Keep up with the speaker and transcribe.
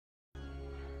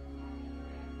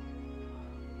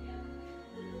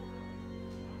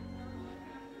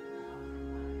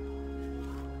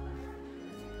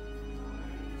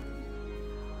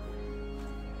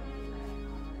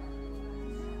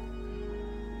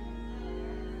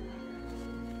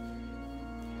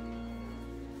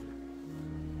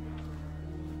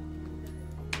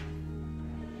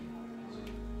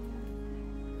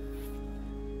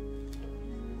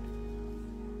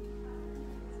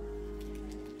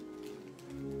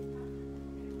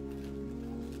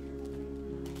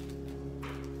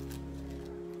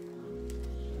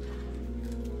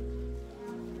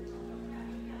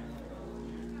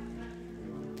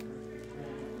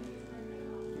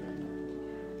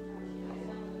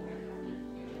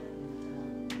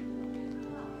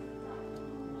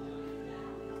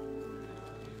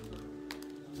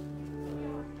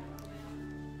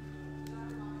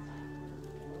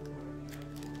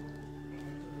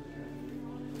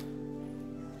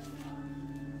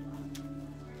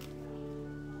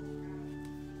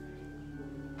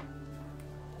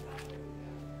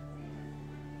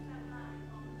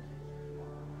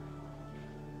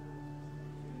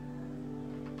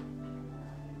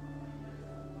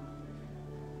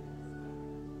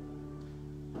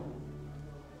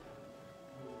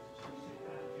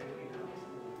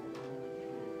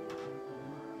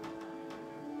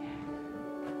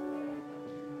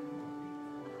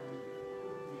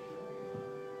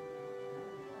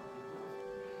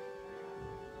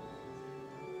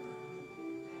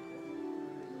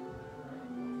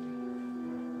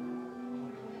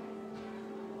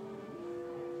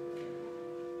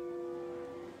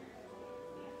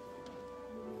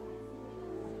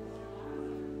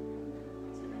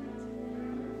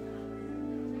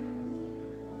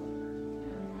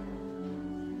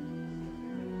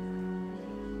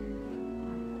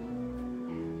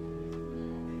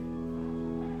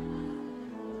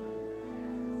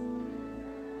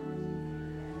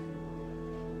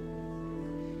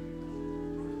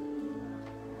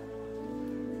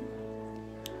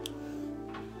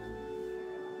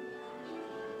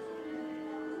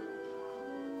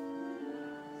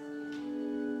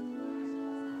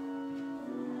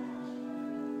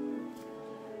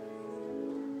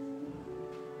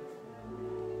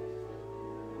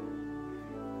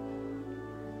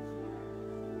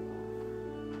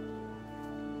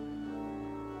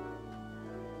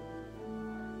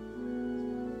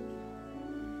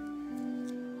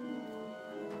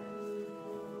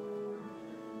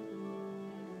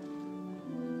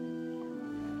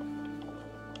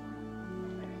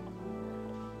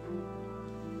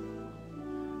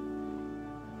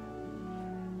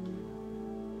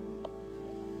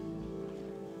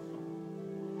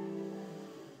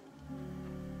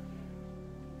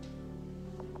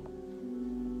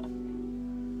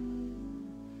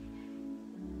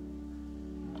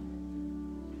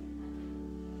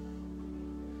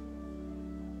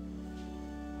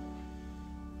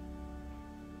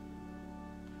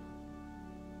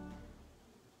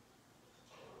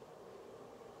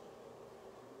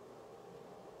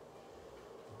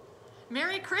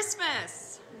Merry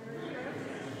Christmas.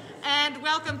 And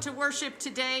welcome to worship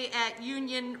today at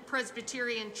Union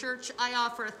Presbyterian Church. I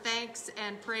offer thanks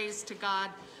and praise to God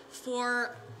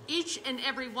for each and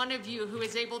every one of you who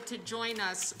is able to join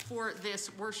us for this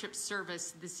worship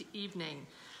service this evening.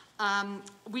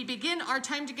 We begin our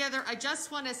time together. I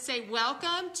just want to say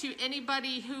welcome to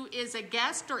anybody who is a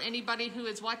guest or anybody who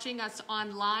is watching us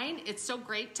online. It's so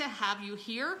great to have you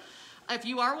here. If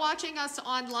you are watching us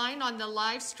online on the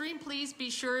live stream, please be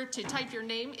sure to type your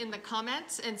name in the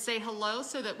comments and say hello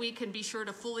so that we can be sure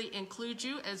to fully include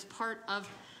you as part of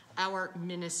our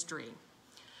ministry.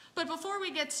 But before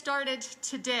we get started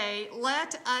today,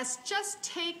 let us just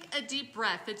take a deep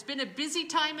breath. It's been a busy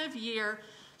time of year.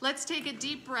 Let's take a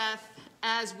deep breath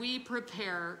as we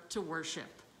prepare to worship.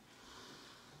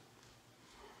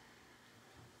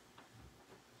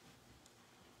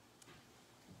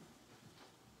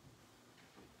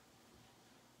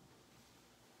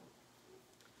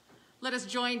 Let us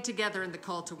join together in the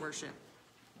call to worship.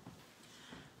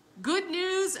 Good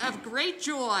news of great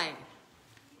joy.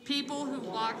 People who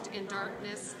walked in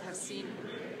darkness have seen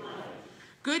great light.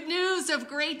 Good news of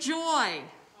great joy.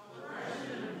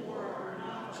 Oppression and war are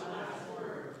not the last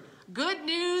word. Good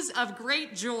news of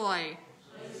great joy.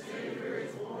 The Savior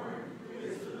is born, who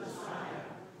is the Messiah,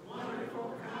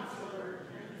 wonderful Counselor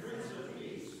and Prince of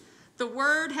Peace. The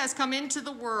Word has come into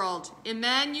the world.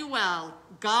 Emmanuel,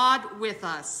 God with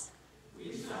us.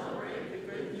 We celebrate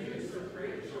the good news of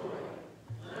great joy.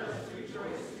 Let us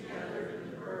rejoice together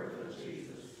in the birth of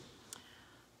Jesus.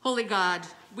 Holy God,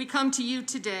 we come to you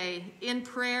today in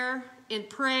prayer, in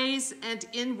praise, and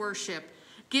in worship,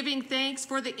 giving thanks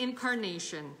for the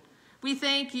incarnation. We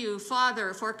thank you,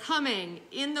 Father, for coming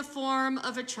in the form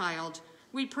of a child.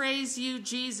 We praise you,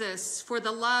 Jesus, for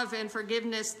the love and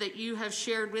forgiveness that you have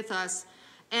shared with us.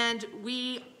 And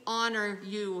we honor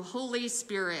you, Holy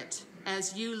Spirit,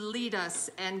 as you lead us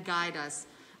and guide us.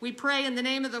 We pray in the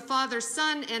name of the Father,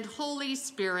 Son, and Holy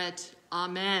Spirit.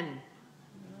 Amen.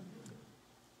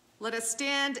 Let us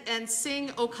stand and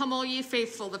sing, O Come All Ye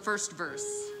Faithful, the first verse.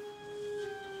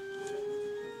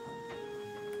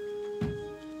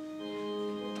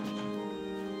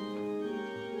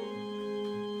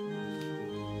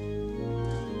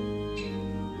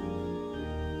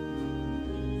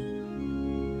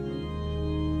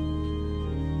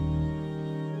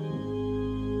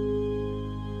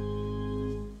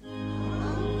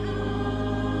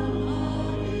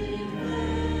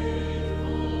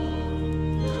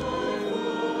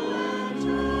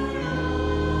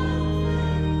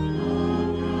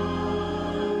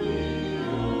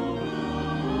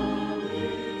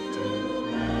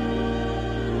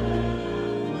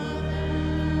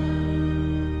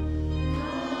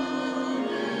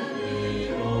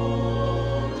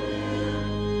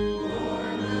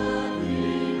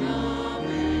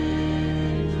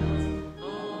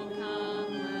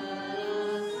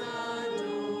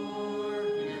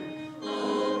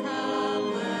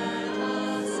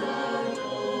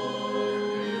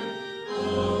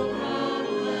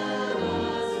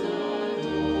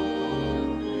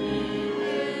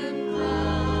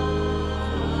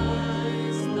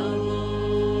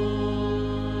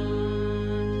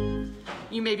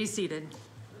 You may be seated.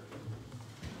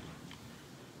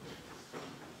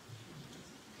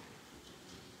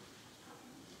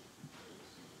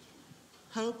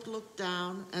 Hope looked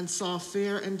down and saw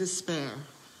fear and despair.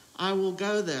 I will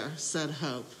go there, said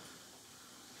Hope.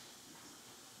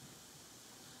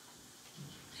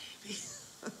 Maybe.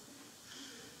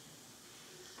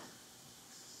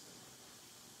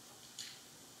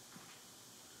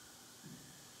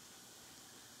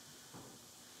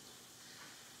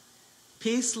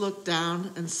 Peace looked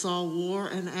down and saw war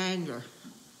and anger.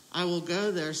 I will go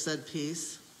there, said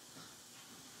Peace.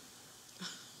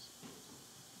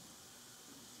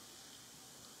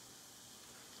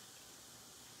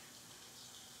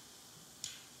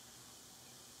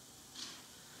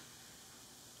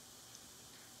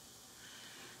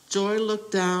 Joy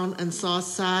looked down and saw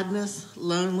sadness,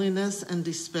 loneliness, and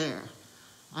despair.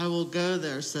 I will go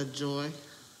there, said Joy.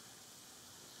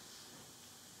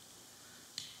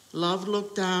 Love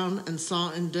looked down and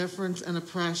saw indifference and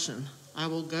oppression. I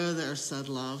will go there, said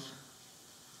Love.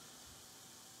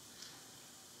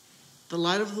 The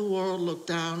light of the world looked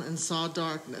down and saw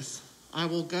darkness. I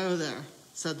will go there,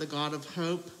 said the God of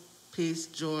hope, peace,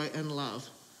 joy, and love.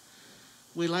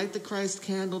 We light the Christ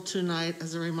candle tonight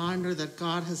as a reminder that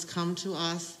God has come to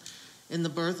us in the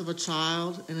birth of a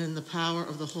child and in the power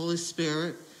of the Holy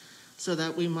Spirit so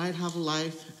that we might have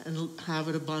life and have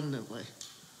it abundantly.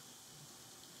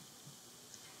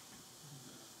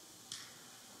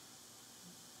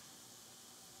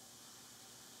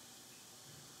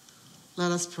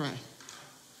 Let us pray.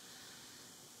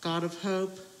 God of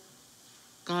hope,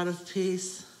 God of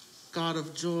peace, God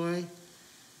of joy,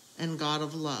 and God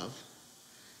of love,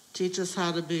 teach us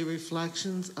how to be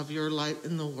reflections of your light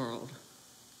in the world.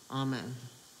 Amen.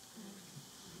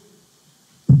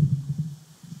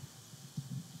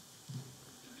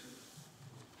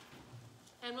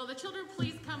 And will the children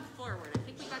please come forward? I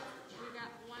think we got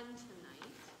one tonight.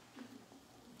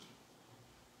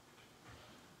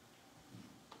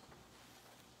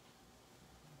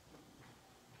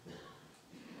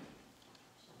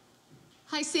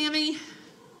 Hi, Sammy.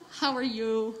 How are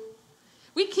you?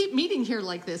 We keep meeting here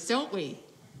like this, don't we?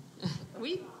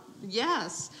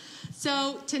 Yes.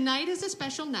 So tonight is a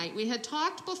special night. We had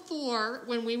talked before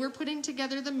when we were putting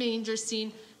together the manger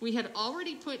scene, we had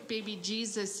already put baby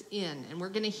Jesus in, and we're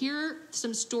going to hear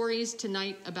some stories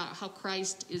tonight about how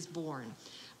Christ is born.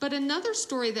 But another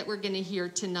story that we're going to hear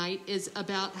tonight is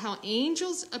about how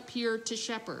angels appear to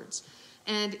shepherds.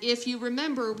 And if you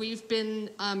remember, we've been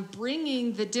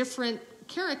bringing the different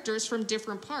characters from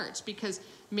different parts, because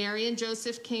Mary and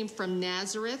Joseph came from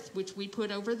Nazareth, which we put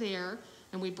over there,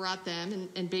 and we brought them,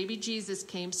 and baby Jesus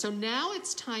came. So now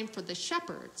it's time for the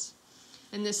shepherds.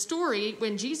 In the story,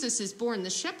 when Jesus is born, the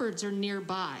shepherds are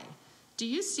nearby. Do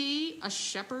you see a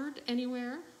shepherd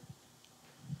anywhere?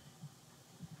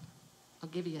 I'll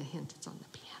give you a hint. It's on the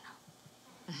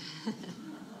piano.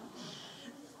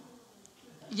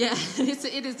 Yeah,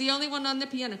 it is the only one on the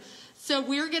piano. So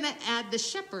we're going to add the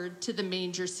shepherd to the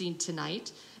manger scene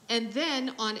tonight. And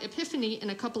then on Epiphany in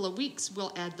a couple of weeks,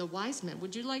 we'll add the wise men.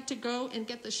 Would you like to go and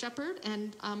get the shepherd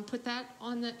and put that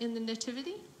in the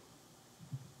nativity?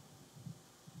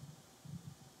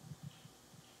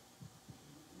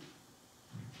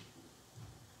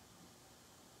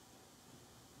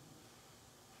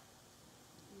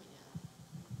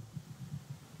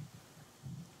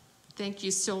 Thank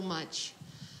you so much.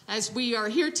 As we are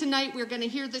here tonight, we're going to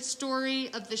hear the story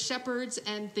of the shepherds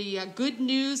and the good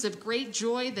news of great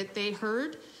joy that they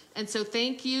heard. And so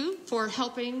thank you for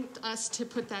helping us to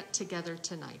put that together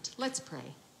tonight. Let's pray.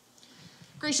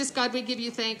 Gracious God, we give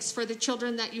you thanks for the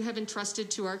children that you have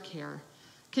entrusted to our care.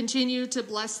 Continue to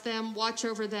bless them, watch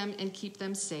over them, and keep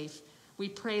them safe. We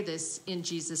pray this in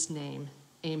Jesus' name.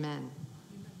 Amen.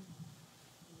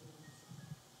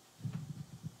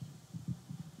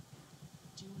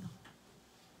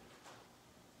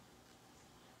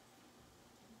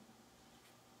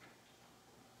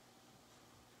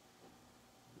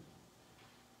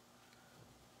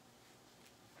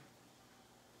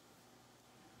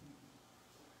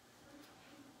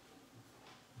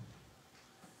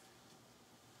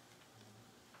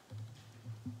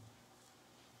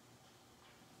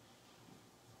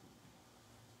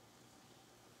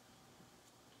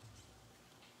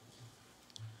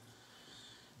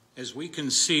 As we can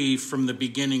see from the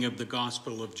beginning of the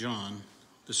Gospel of John,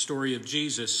 the story of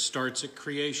Jesus starts at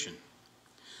creation.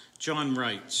 John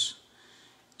writes,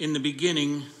 "In the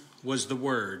beginning was the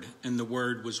Word, and the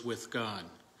Word was with God,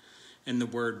 and the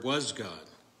Word was God.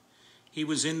 He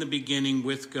was in the beginning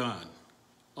with God.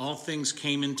 All things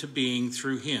came into being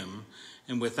through him,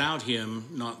 and without him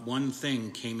not one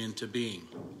thing came into being.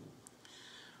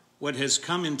 What has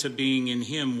come into being in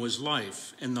him was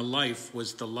life, and the life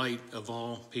was the light of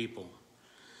all people.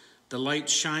 The light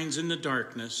shines in the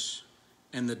darkness,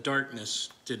 and the darkness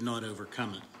did not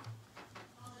overcome it."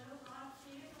 Although God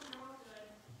created the world good,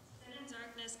 sin and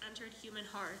darkness entered human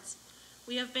hearts.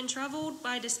 We have been troubled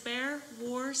by despair,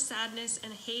 war, sadness,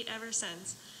 and hate ever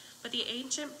since. But the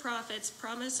ancient prophets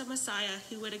promised a Messiah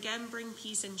who would again bring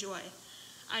peace and joy.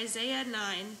 Isaiah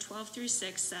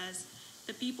 9:12-6 says,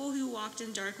 "The people who walked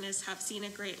in darkness have seen a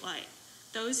great light.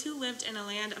 Those who lived in a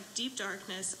land of deep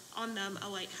darkness, on them a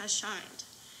light has shined.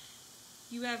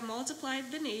 You have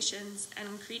multiplied the nations and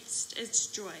increased its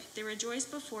joy. They rejoice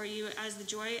before you as the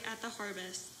joy at the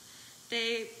harvest.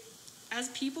 As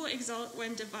people exult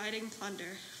when dividing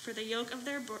plunder, for the yoke of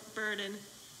their burden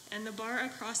and the bar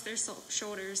across their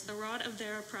shoulders, the rod of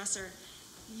their oppressor,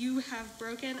 you have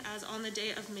broken as on the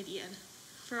day of Midian.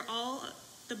 For all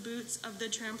the boots of the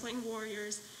trampling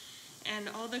warriors and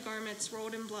all the garments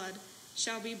rolled in blood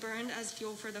shall be burned as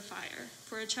fuel for the fire.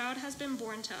 For a child has been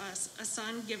born to us, a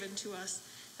son given to us.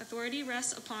 Authority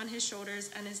rests upon his shoulders,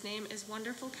 and his name is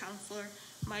Wonderful Counselor,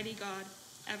 Mighty God,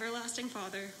 Everlasting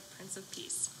Father, Prince of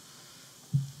Peace."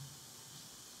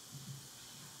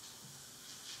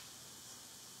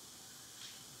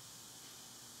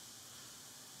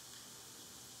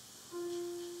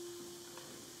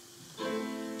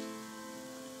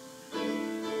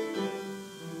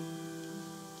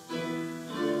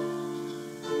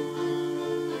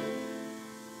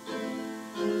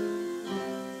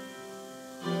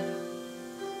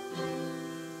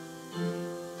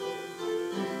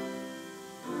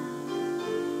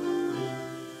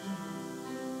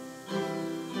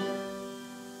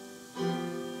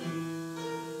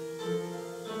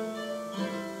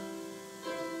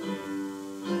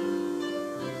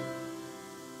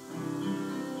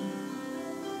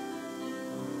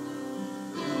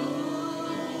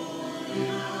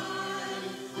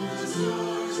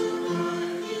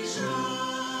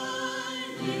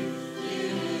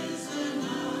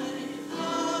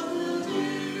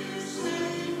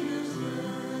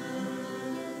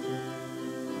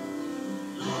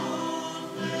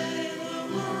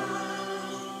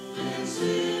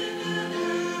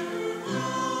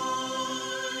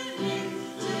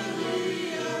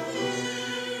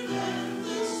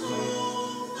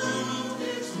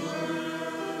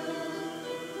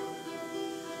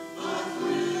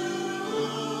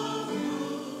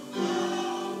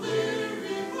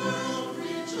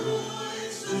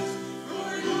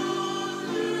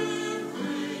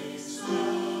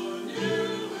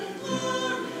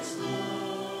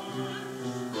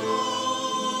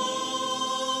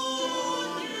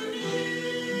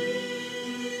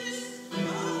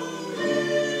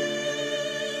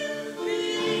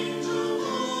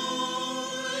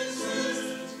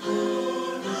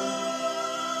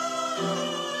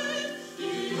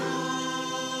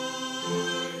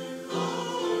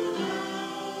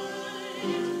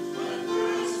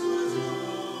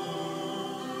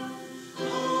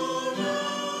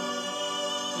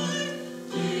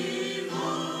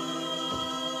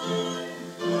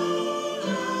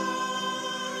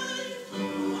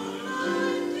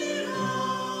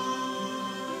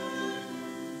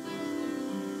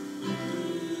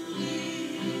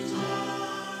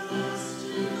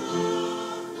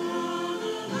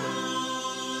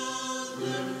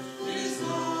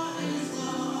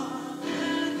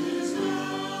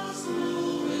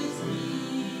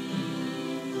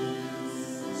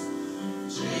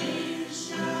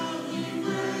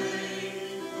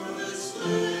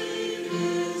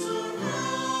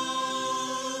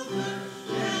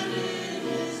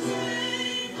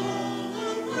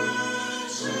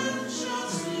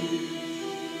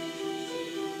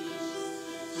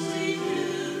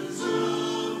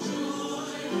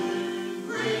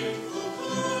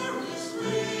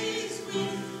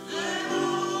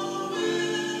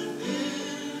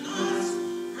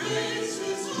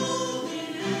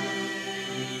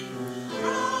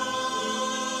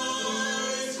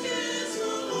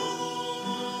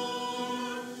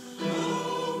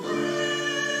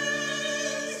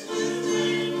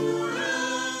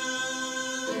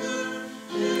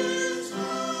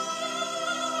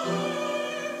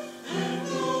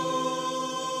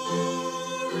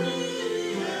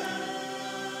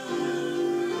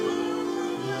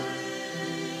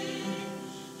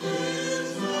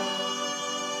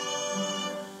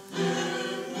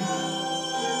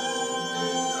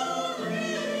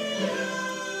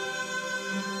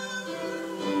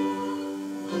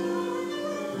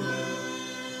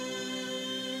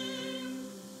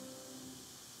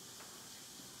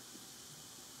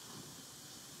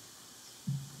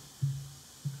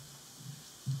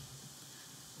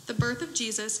 birth of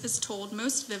Jesus is told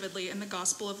most vividly in the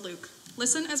Gospel of Luke.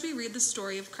 Listen as we read the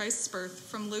story of Christ's birth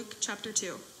from Luke chapter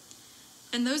 2.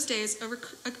 In those days,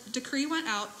 a decree went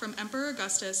out from Emperor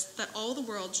Augustus that all the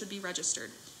world should be registered.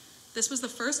 This was the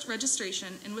first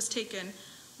registration and was taken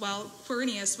while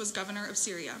Quirinius was governor of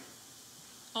Syria.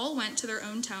 All went to their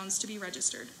own towns to be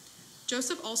registered.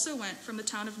 Joseph also went from the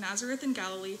town of Nazareth in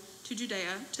Galilee to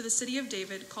Judea to the city of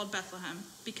David called Bethlehem,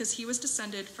 because he was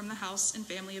descended from the house and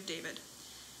family of David.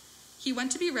 He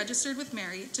went to be registered with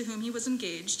Mary, to whom he was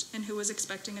engaged and who was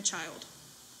expecting a child.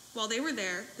 While they were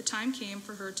there, the time came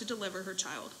for her to deliver her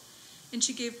child. And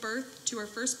she gave birth to her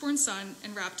firstborn son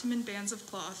and wrapped him in bands of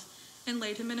cloth and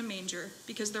laid him in a manger,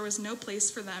 because there was no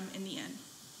place for them in the inn.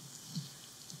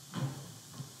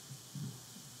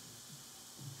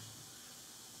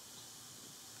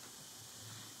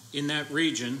 In that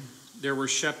region, there were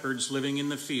shepherds living in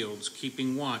the fields,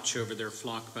 keeping watch over their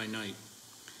flock by night.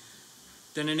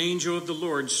 Then an angel of the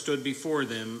Lord stood before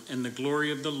them, and the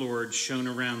glory of the Lord shone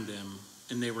around them,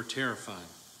 and they were terrified.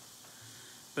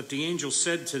 But the angel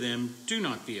said to them, "Do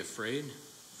not be afraid,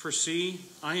 for see,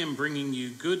 I am bringing you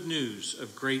good news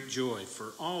of great joy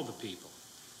for all the people.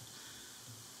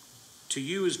 To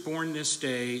you is born this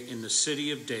day in the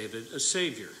city of David a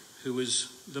Savior, who is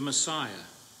the Messiah,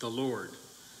 the Lord.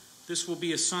 This will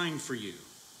be a sign for you.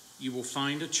 You will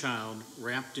find a child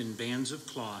wrapped in bands of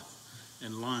cloth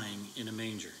and lying in a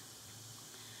manger."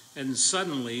 And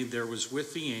suddenly there was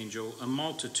with the angel a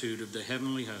multitude of the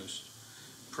heavenly host,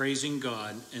 praising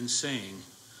God and saying,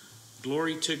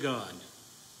 "Glory to God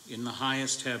in the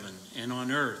highest heaven, and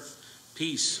on earth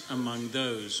peace among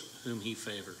those whom he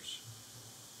favors."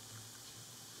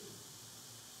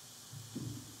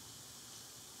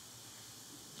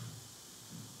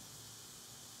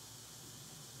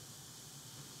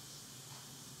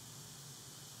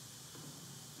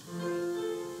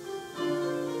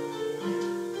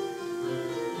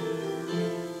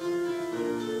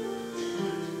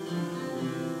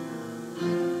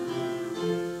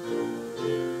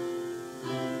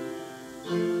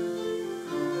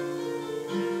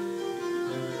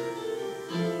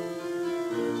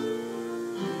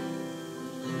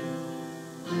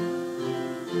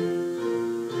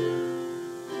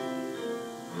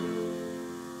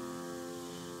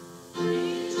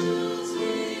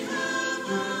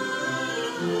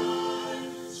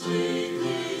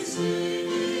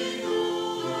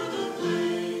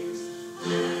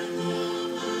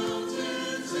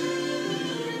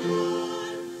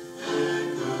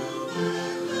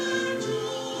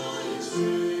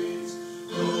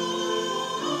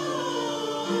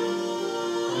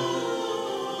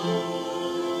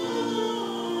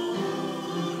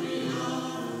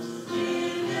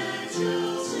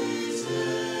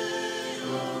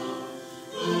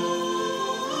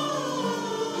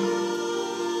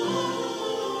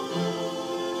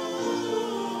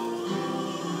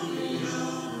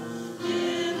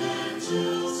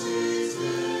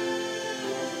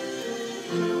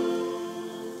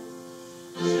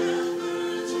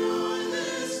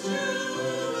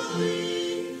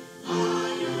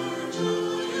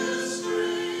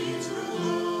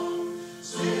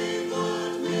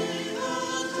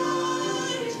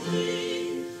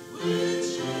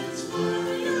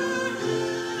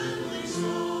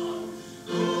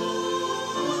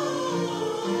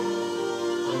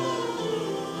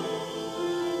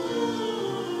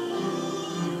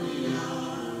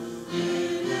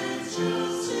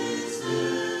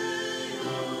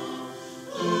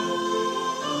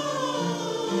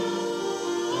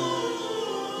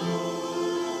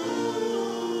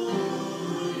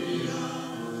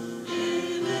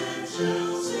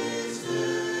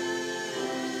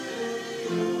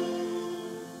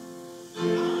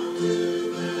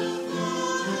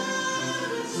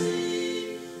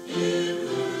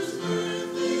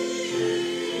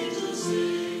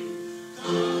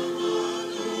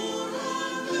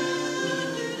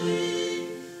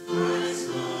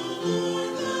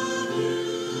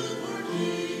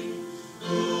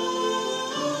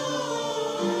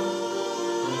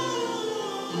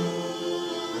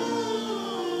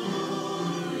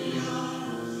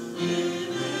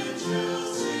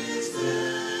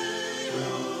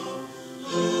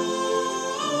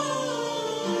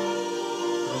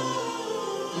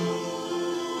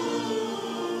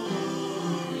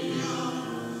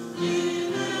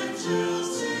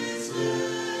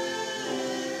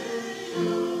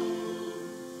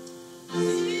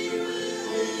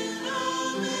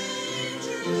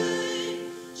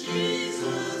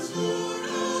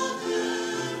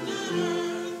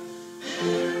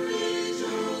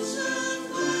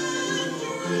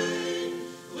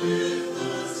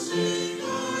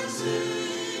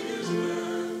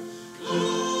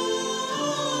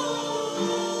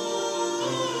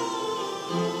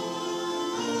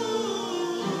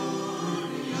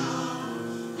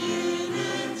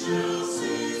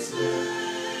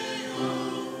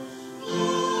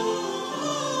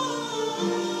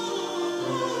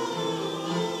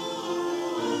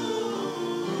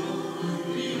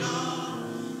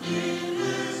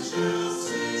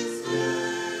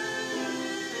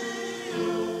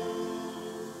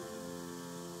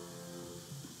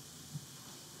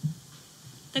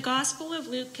 The Gospel of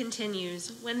Luke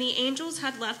continues. When the angels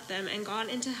had left them and gone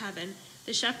into heaven,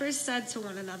 the shepherds said to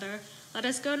one another, "Let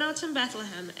us go now to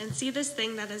Bethlehem and see this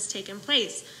thing that has taken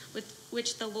place,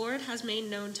 which the Lord has made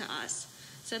known to us."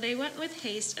 So they went with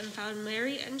haste and found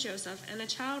Mary and Joseph and a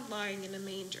child lying in a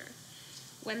manger.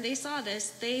 When they saw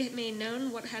this, they made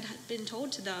known what had been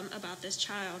told to them about this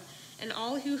child, and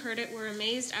all who heard it were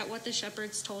amazed at what the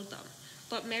shepherds told them.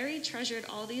 But Mary treasured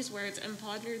all these words and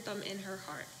pondered them in her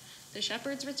heart. The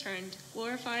shepherds returned,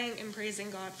 glorifying and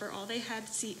praising God for all they had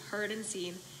heard and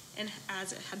seen, and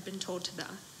as it had been told to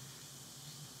them.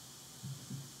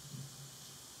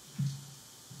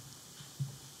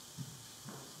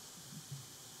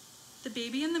 The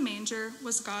baby in the manger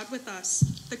was God with us,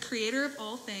 the creator of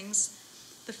all things,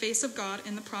 the face of God,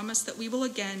 and the promise that we will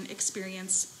again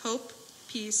experience hope,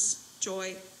 peace,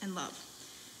 joy, and love.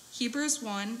 Hebrews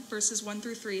 1, verses 1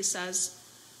 through 3 says,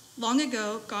 "Long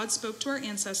ago, God spoke to our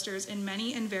ancestors in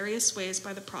many and various ways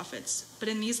by the prophets, but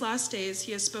in these last days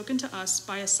he has spoken to us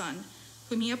by a Son,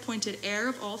 whom he appointed heir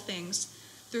of all things,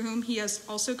 through whom he has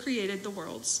also created the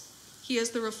worlds. He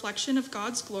is the reflection of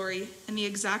God's glory and the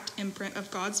exact imprint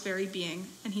of God's very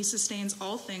being, and he sustains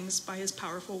all things by his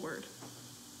powerful word."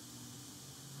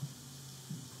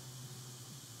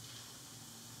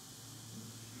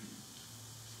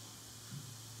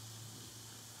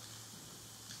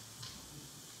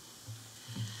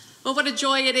 Well, what a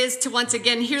joy it is to once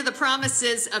again hear the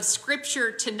promises of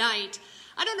Scripture tonight.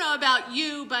 I don't know about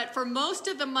you, but for most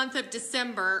of the month of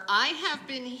December, I have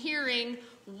been hearing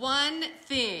one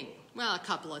thing. Well, a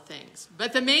couple of things.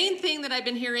 But the main thing that I've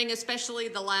been hearing, especially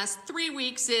the last 3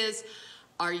 weeks, is,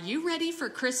 are you ready for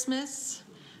Christmas?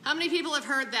 How many people have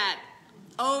heard that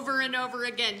over and over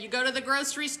again? You go to the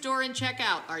grocery store and check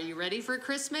out, are you ready for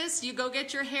Christmas? You go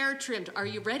get your hair trimmed, are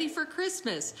you ready for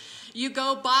Christmas? You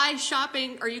go buy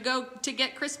shopping, or you go to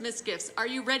get Christmas gifts, are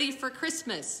you ready for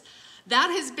Christmas? That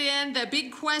has been the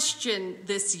big question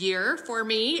this year for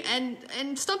me,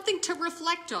 and something to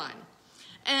reflect on.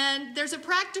 And there's a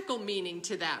practical meaning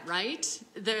to that, right?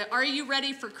 The "are you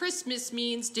ready for Christmas"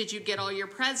 means, did you get all your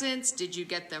presents? Did you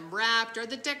get them wrapped? Are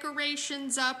the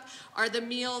decorations up? Are the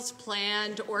meals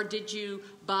planned? Or did you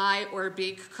buy or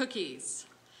bake cookies?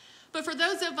 But for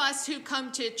those of us who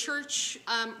come to church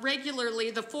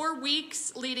regularly, the 4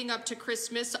 weeks leading up to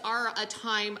Christmas are a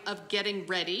time of getting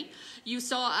ready. You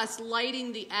saw us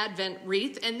lighting the Advent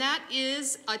wreath, and that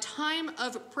is a time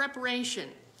of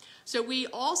preparation. So we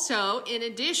also, in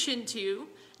addition to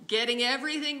getting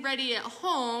everything ready at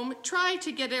home, try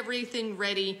to get everything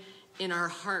ready in our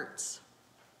hearts.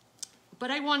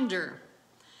 But I wonder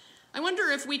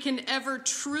if we can ever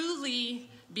truly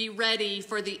be ready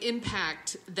for the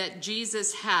impact that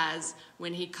Jesus has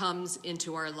when he comes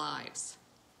into our lives.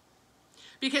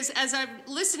 Because as I'm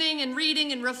listening and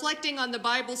reading and reflecting on the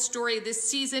Bible story this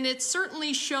season, it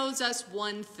certainly shows us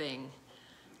one thing.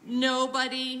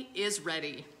 Nobody is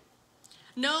ready.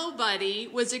 Nobody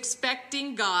was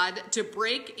expecting God to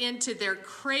break into their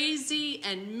crazy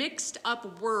and mixed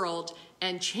up world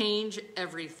and change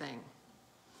everything.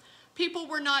 People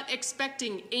were not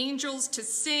expecting angels to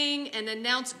sing and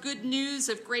announce good news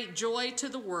of great joy to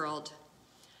the world.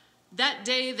 That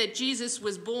day that Jesus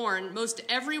was born, most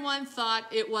everyone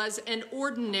thought it was an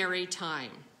ordinary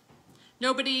time.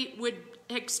 Nobody would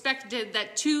expected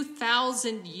that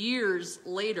 2,000 years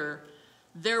later,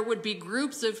 there would be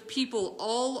groups of people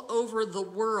all over the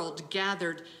world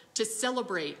gathered to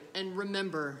celebrate and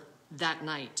remember that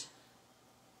night.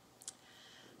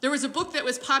 There was a book that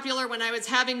was popular when I was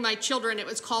having my children. It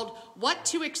was called What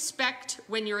to Expect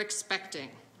When You're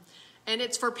Expecting. And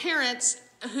it's for parents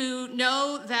who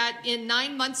know that in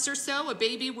 9 months or so, a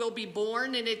baby will be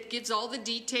born, and it gives all the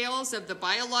details of the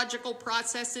biological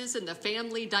processes and the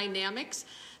family dynamics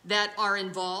that are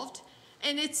involved.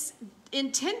 And it's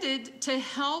intended to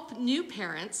help new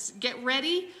parents get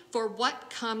ready for what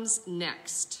comes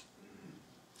next.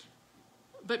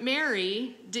 But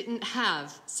Mary didn't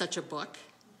have such a book.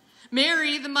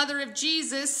 Mary, the mother of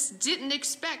Jesus, didn't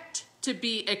expect to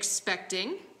be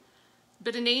expecting,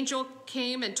 but an angel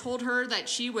came and told her that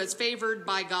she was favored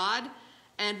by God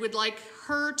and would like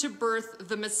her to birth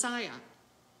the Messiah.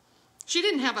 She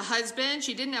didn't have a husband.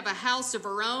 She didn't have a house of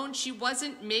her own. She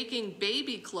wasn't making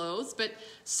baby clothes, but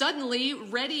suddenly,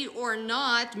 ready or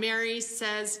not, Mary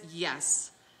says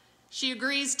yes. She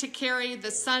agrees to carry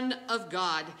the Son of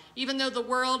God, even though the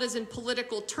world is in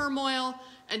political turmoil,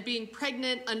 and being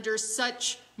pregnant under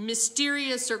such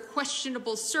mysterious or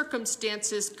questionable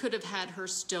circumstances could have had her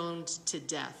stoned to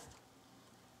death.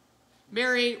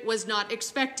 Mary was not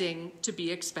expecting to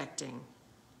be expecting.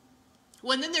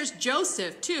 Well, and then there's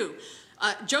Joseph, too.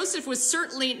 Joseph was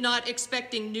certainly not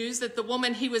expecting news that the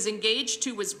woman he was engaged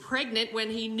to was pregnant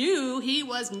when he knew he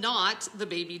was not the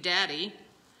baby daddy.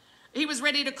 He was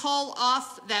ready to call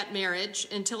off that marriage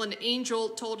until an angel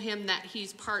told him that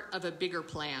he's part of a bigger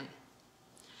plan.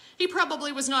 He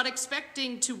probably was not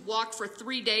expecting to walk for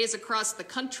 3 days across the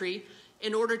country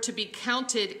in order to be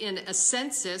counted in a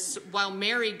census while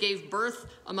Mary gave birth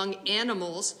among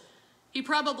animals. He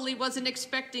probably wasn't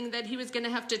expecting that he was going to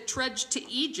have to trudge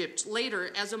to Egypt later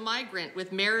as a migrant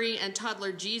with Mary and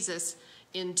toddler Jesus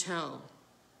in tow.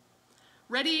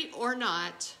 Ready or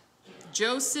not,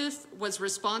 Joseph was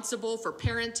responsible for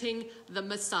parenting the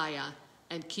Messiah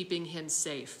and keeping him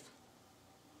safe.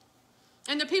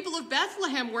 And the people of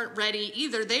Bethlehem weren't ready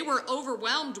either. They were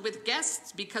overwhelmed with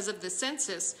guests because of the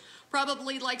census,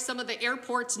 probably like some of the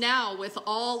airports now with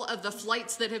all of the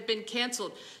flights that have been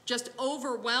canceled, just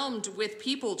overwhelmed with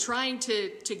people trying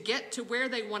to get to where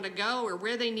they want to go or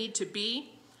where they need to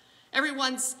be.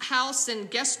 Everyone's house and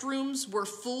guest rooms were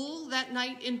full that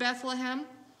night in Bethlehem.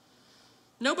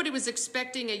 Nobody was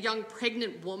expecting a young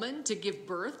pregnant woman to give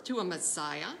birth to a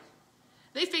Messiah.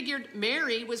 They figured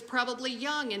Mary was probably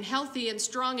young and healthy and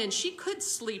strong, and she could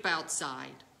sleep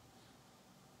outside.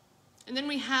 And then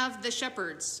we have the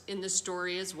shepherds in the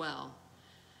story as well.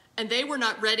 And they were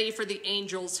not ready for the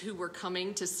angels who were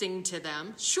coming to sing to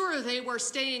them. Sure, they were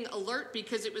staying alert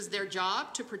because it was their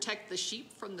job to protect the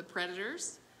sheep from the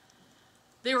predators.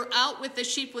 They were out with the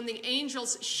sheep when the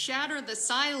angels shattered the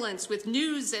silence with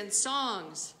news and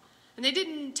songs. And they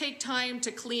didn't take time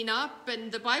to clean up,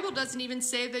 and the Bible doesn't even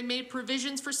say they made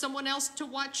provisions for someone else to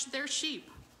watch their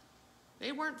sheep.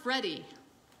 They weren't ready.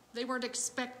 They weren't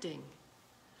expecting.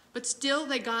 But still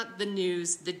they got the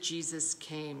news that Jesus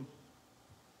came.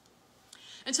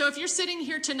 And so if you're sitting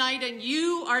here tonight and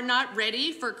you are not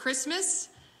ready for Christmas,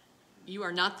 you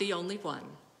are not the only one.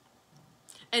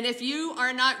 And if you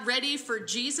are not ready for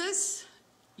Jesus,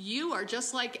 you are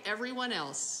just like everyone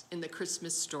else in the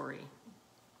Christmas story.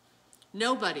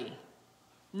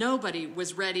 Nobody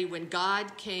was ready when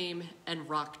God came and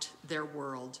rocked their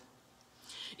world.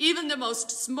 Even the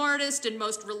most smartest and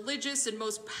most religious and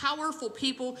most powerful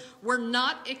people were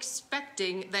not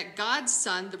expecting that God's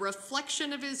Son, the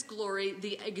reflection of his glory,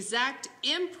 the exact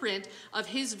imprint of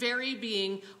his very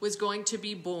being, was going to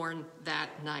be born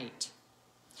that night.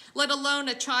 Let alone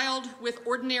a child with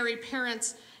ordinary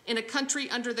parents in a country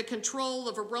under the control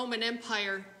of a Roman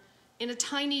Empire, in a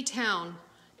tiny town,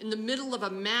 in the middle of a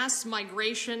mass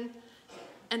migration,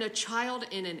 and a child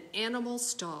in an animal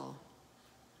stall.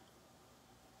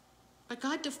 But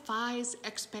God defies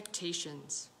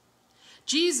expectations.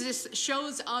 Jesus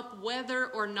shows up whether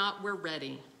or not we're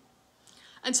ready.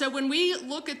 And so when we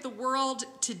look at the world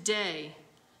today,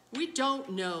 we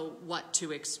don't know what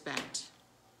to expect.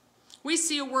 We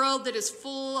see a world that is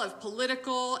full of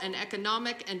political and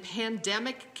economic and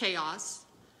pandemic chaos.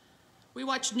 We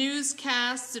watch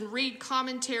newscasts and read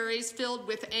commentaries filled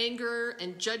with anger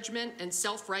and judgment and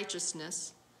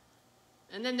self-righteousness.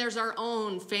 And then there's our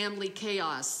own family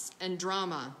chaos and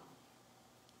drama.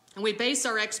 And we base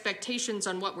our expectations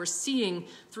on what we're seeing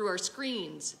through our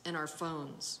screens and our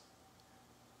phones.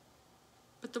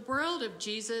 But the world of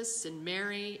Jesus and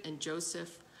Mary and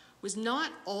Joseph was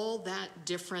not all that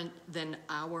different than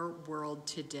our world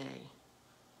today.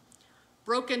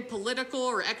 Broken political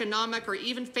or economic or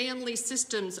even family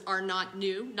systems are not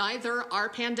new, neither are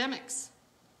pandemics.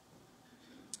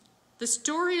 The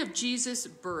story of Jesus'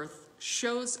 birth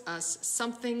shows us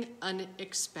something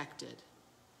unexpected,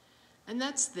 and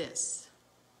that's this: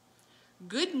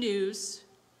 good news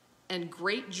and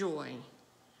great joy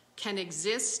can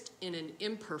exist in an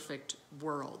imperfect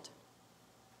world.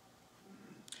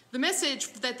 The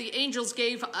message that the angels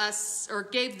gave us, or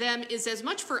gave them, is as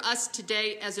much for us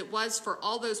today as it was for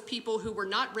all those people who were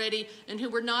not ready and who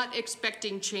were not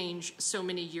expecting change so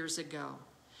many years ago.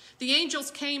 The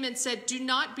angels came and said, "Do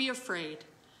not be afraid,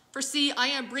 for see, I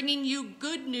am bringing you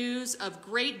good news of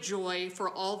great joy for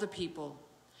all the people.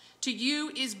 To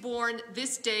you is born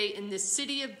this day in the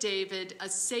city of David a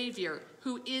Savior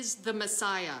who is the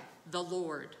Messiah, the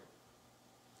Lord."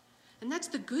 And that's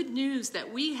the good news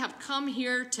that we have come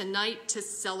here tonight to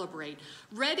celebrate.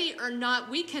 Ready or not,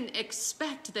 we can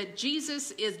expect that Jesus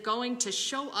is going to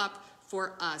show up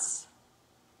for us.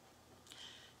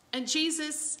 And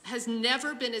Jesus has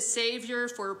never been a savior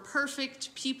for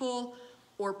perfect people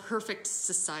or perfect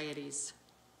societies.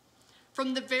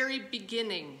 From the very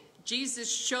beginning,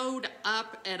 Jesus showed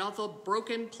up at all the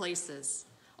broken places,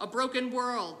 a broken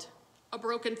world, a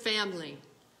broken family,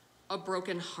 a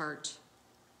broken heart.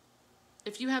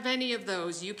 If you have any of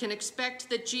those, you can expect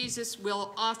that Jesus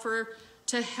will offer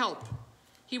to help.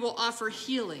 He will offer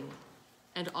healing.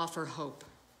 and offer hope.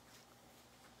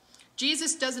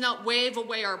 Jesus does not wave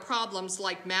away our problems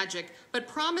like magic, but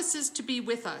promises to be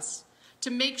with us, to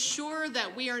make sure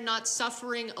that we are not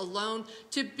suffering alone,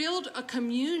 to build a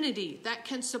community that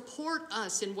can support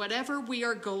us in whatever we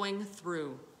are going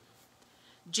through.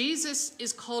 Jesus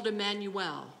is called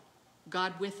Emmanuel,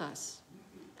 God with us,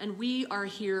 and we are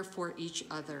here for each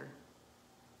other.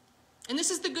 And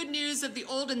this is the good news of the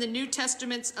Old and the New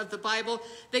Testaments of the Bible,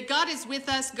 that God is with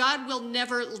us. God will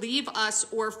never leave us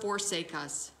or forsake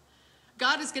us.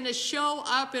 God is going to show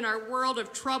up in our world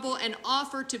of trouble and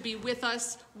offer to be with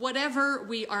us whatever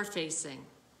we are facing.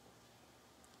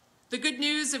 The good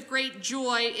news of great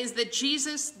joy is that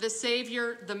Jesus, the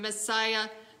Savior, the Messiah,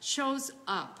 shows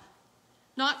up.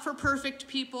 Not for perfect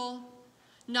people,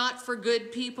 not for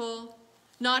good people,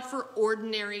 not for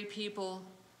ordinary people,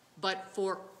 but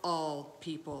for all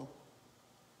people.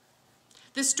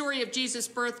 This story of Jesus'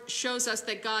 birth shows us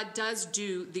that God does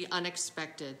do the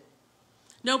unexpected.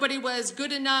 Nobody was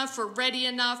good enough or ready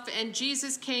enough, and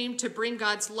Jesus came to bring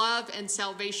God's love and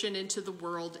salvation into the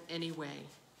world anyway.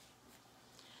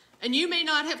 And you may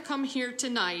not have come here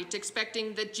tonight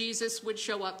expecting that Jesus would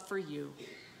show up for you,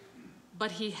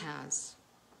 but he has.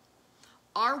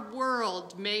 Our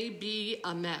world may be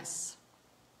a mess.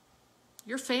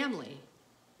 Your family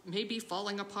may be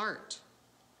falling apart.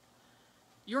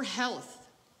 Your health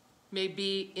may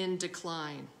be in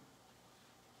decline.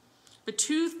 But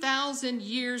 2,000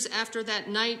 years after that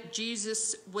night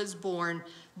Jesus was born,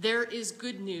 there is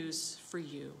good news for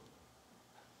you.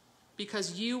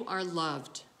 Because you are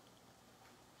loved.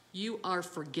 You are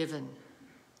forgiven.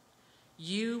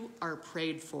 You are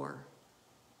prayed for.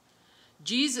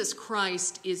 Jesus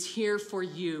Christ is here for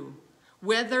you,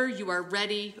 whether you are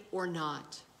ready or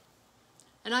not.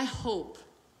 And I hope,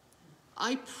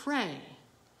 I pray,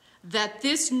 that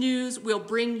this news will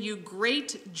bring you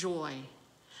great joy,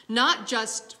 not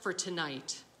just for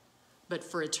tonight, but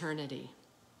for eternity.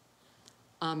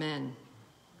 Amen.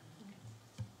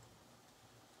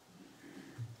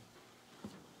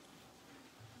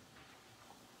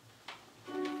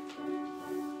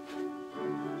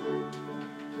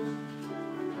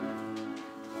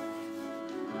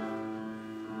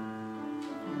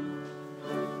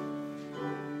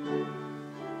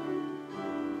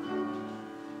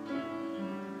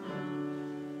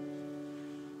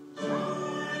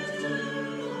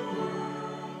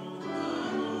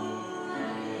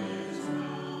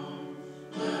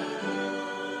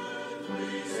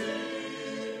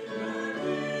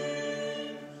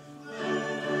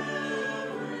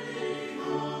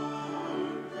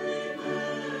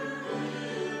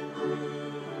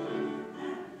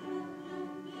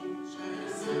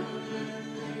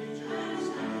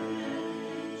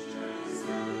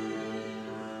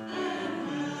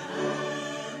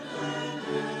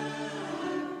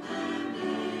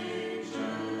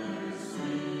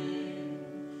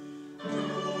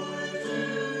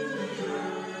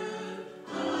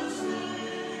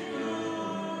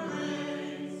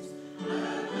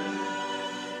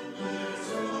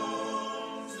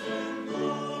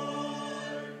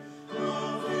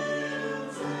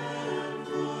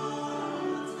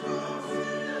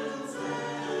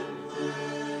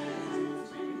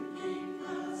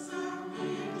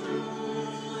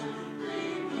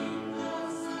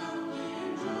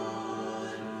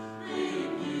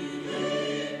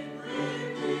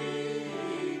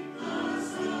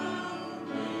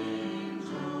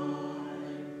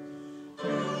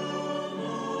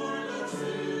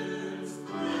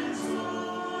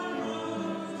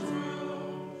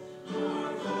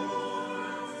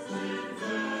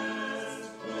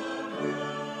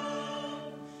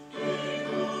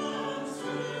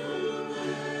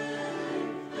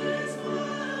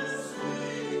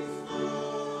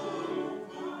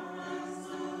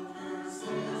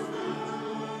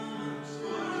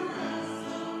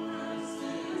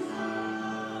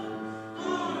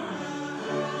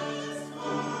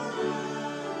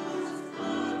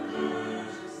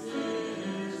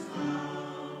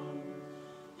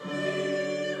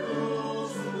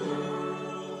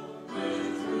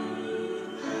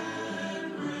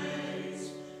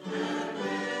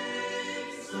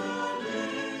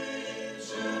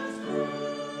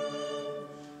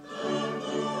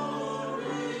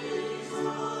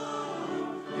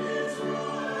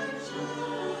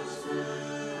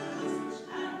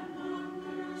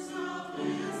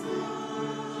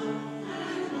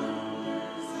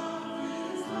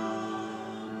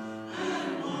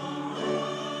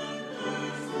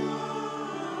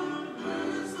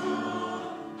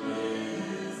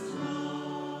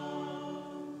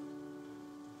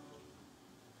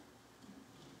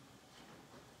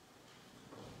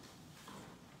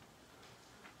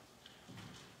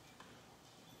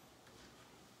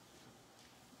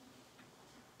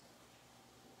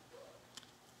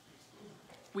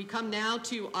 We come now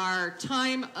to our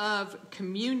time of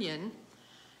communion,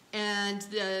 and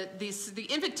the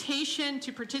invitation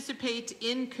to participate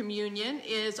in communion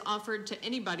is offered to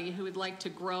anybody who would like to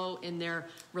grow in their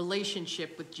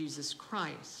relationship with Jesus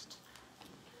Christ.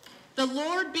 The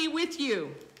Lord be with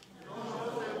you.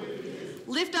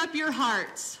 Lift up your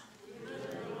hearts.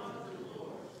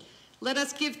 Let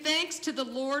us give thanks to the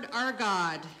Lord our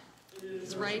God.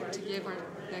 It's right to give our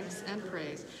thanks and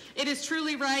praise. It is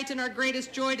truly right and our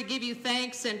greatest joy to give you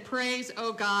thanks and praise,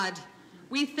 O God.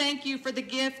 We thank you for the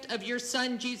gift of your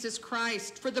Son, Jesus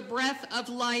Christ, for the breath of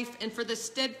life and for the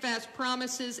steadfast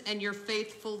promises and your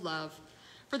faithful love.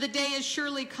 For the day is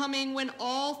surely coming when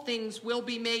all things will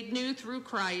be made new through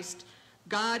Christ,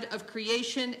 God of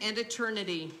creation and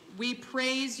eternity. We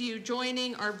praise you,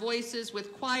 joining our voices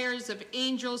with choirs of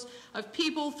angels, of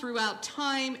people throughout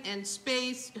time and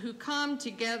space who come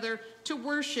together to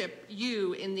worship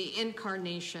you in the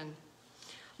incarnation.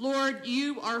 Lord,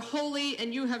 you are holy,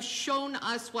 and you have shown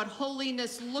us what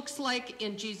holiness looks like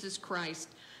in Jesus Christ,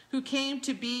 who came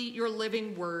to be your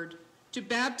living word, to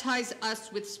baptize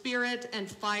us with spirit and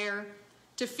fire,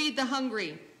 to feed the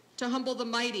hungry, to humble the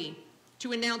mighty,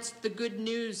 to announce the good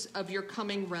news of your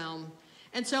coming realm.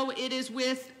 And so it is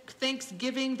with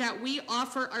thanksgiving that we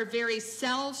offer our very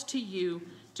selves to you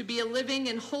to be a living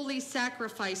and holy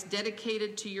sacrifice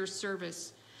dedicated to your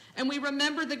service. And we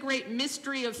remember the great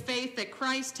mystery of faith that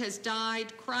Christ has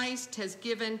died, Christ has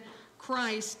given,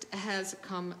 Christ has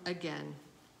come again.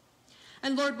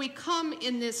 And Lord, we come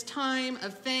in this time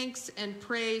of thanks and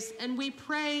praise, and we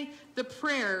pray the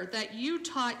prayer that you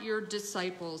taught your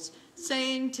disciples,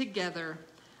 saying together,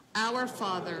 Our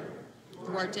Father,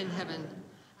 who art in heaven,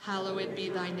 hallowed be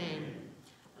thy name.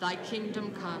 Thy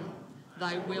kingdom come,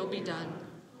 thy will be done,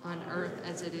 on earth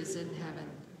as it is in heaven.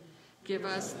 Give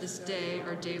us this day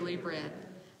our daily bread,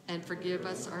 and forgive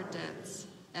us our debts,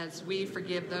 as we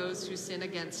forgive those who sin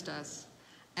against us.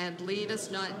 And lead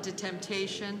us not into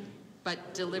temptation,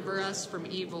 but deliver us from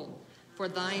evil. For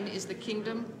thine is the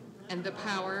kingdom, and the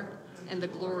power, and the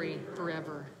glory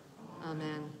forever.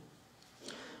 Amen.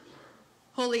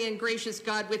 Holy and gracious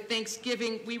God, with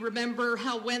thanksgiving, we remember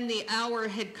how when the hour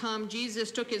had come,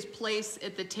 Jesus took his place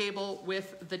at the table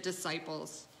with the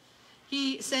disciples.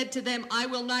 He said to them, I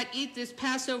will not eat this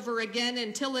Passover again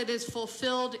until it is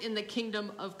fulfilled in the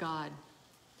kingdom of God.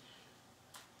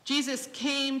 Jesus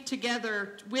came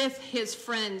together with his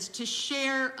friends to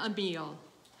share a meal,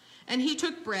 and he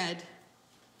took bread,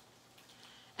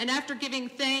 and after giving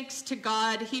thanks to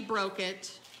God, he broke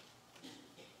it,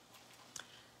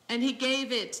 and he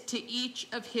gave it to each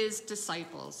of his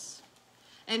disciples.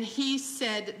 And he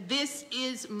said, This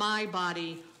is my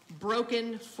body,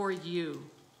 broken for you.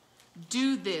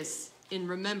 Do this in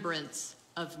remembrance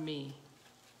of me.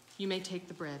 You may take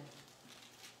the bread.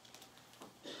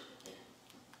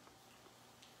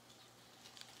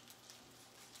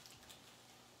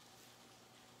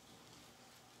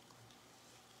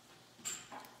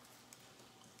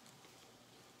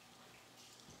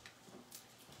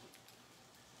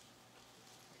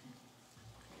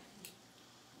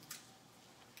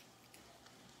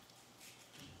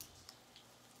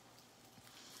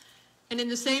 And in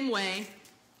the same way,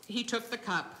 he took the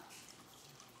cup.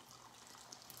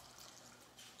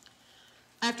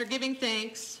 After giving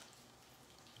thanks,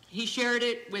 he shared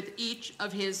it with each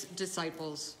of his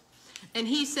disciples. And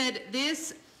he said,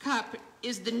 This cup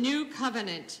is the new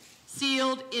covenant,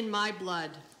 sealed in my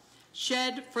blood,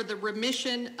 shed for the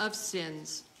remission of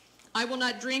sins. I will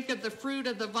not drink of the fruit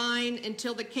of the vine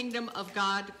until the kingdom of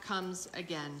God comes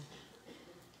again.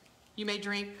 You may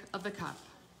drink of the cup.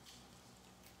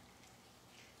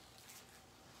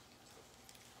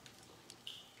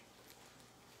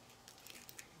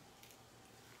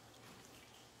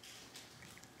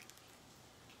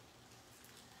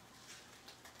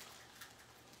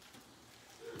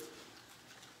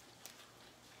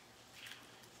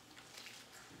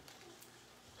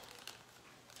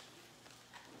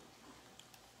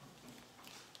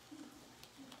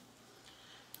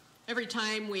 Every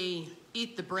time we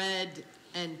eat the bread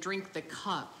and drink the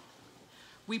cup,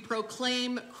 we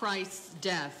proclaim Christ's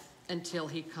death until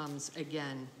he comes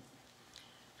again.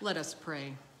 Let us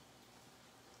pray.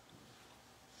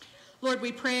 Lord,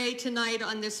 we pray tonight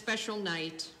on this special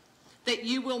night that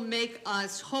you will make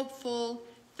us hopeful,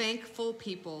 thankful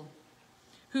people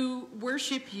who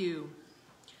worship you,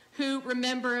 who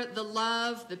remember the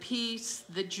love, the peace,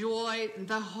 the joy,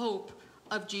 the hope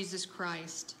of Jesus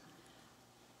Christ.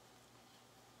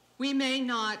 We may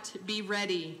not be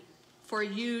ready for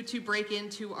you to break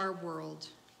into our world,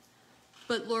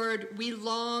 but Lord, we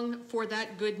long for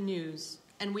that good news,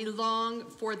 and we long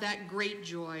for that great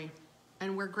joy.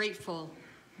 and we're grateful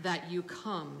that you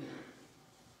come.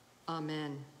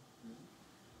 Amen.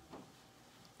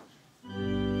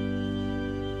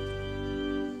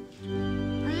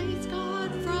 Praise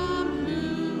God from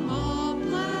whom all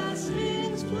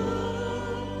blessings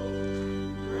flow.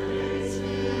 Praise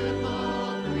him,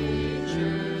 all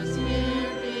creatures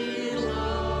here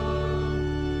below.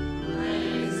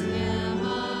 Praise him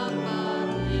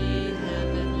above the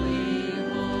heavenly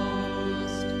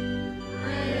host.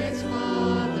 Praise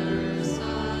Father,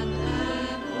 Son,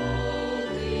 and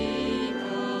Holy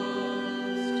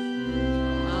Ghost.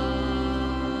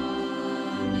 Amen.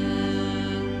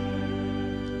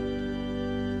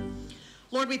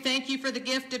 Lord, we thank you for the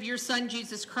gift of your Son,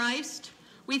 Jesus Christ.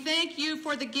 We thank you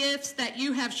for the gifts that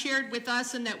you have shared with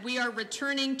us and that we are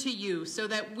returning to you so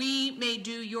that we may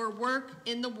do your work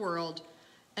in the world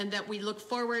and that we look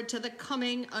forward to the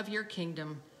coming of your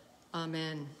kingdom.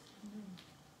 Amen.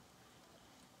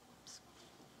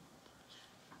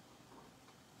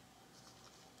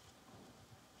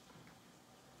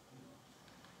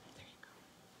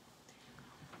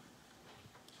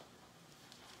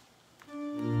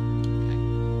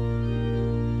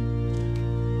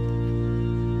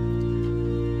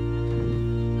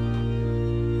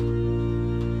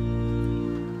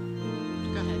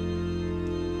 Go ahead.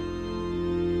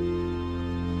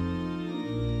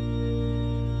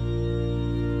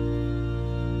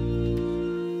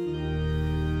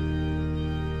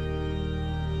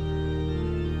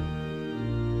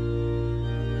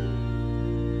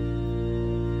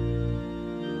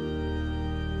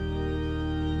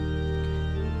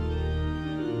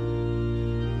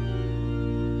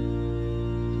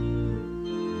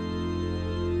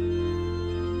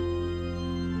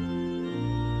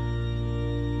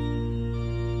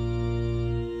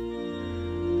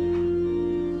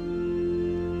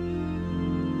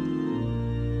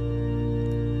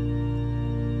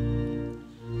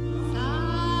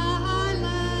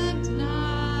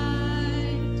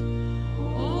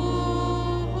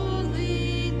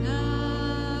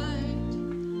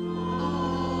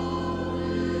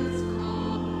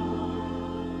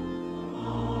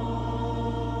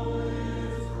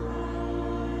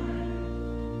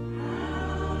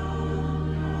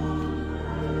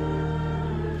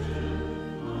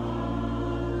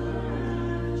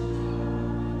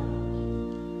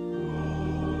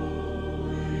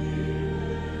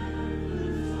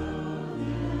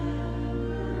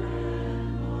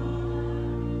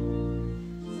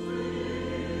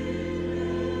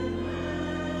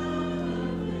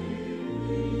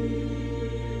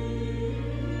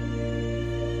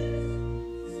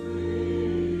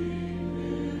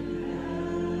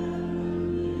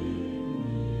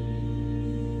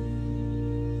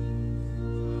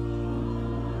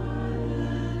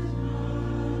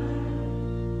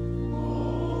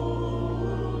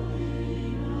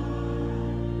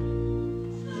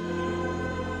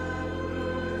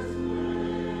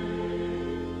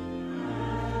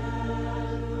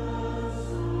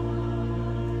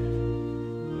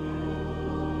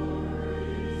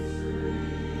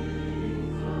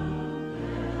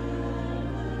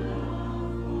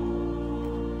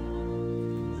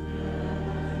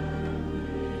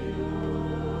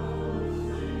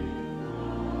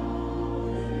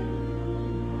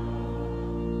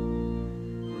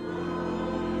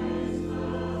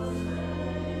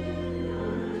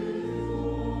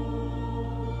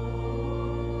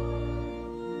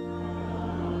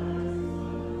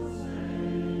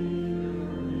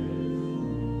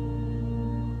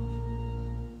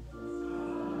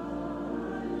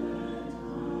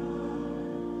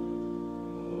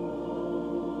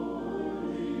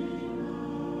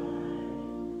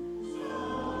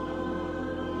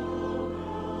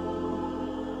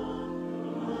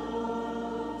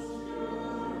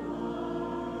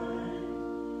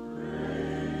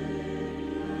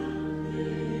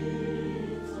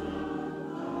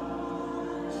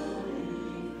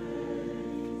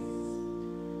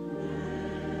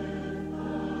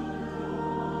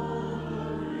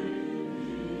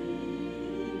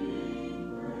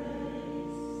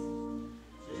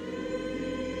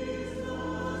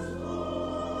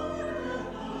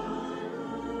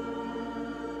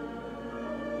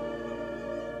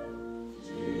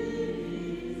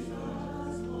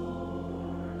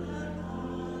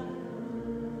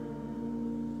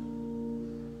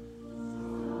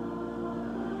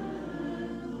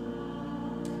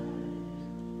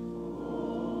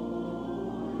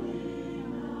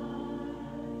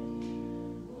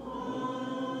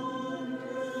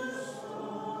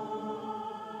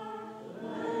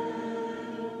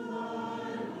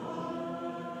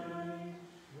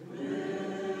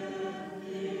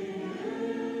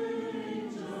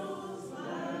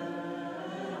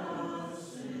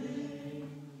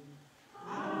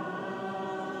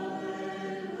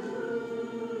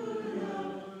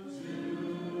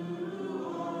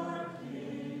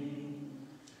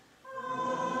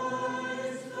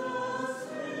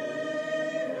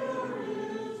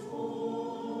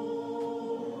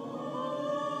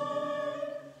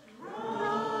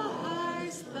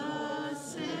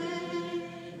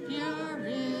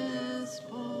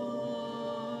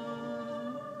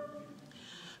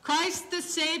 Christ the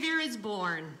Savior is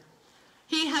born.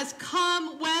 He has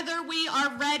come whether we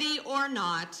are ready or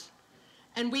not,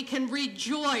 and we can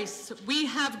rejoice. We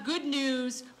have good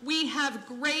news. We have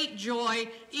great joy,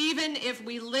 even if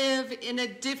we live in a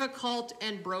difficult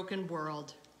and broken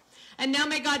world. And now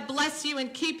may God bless you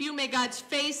and keep you. May God's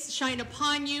face shine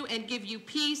upon you and give you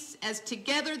peace, as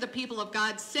together the people of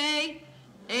God say,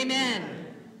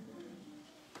 Amen.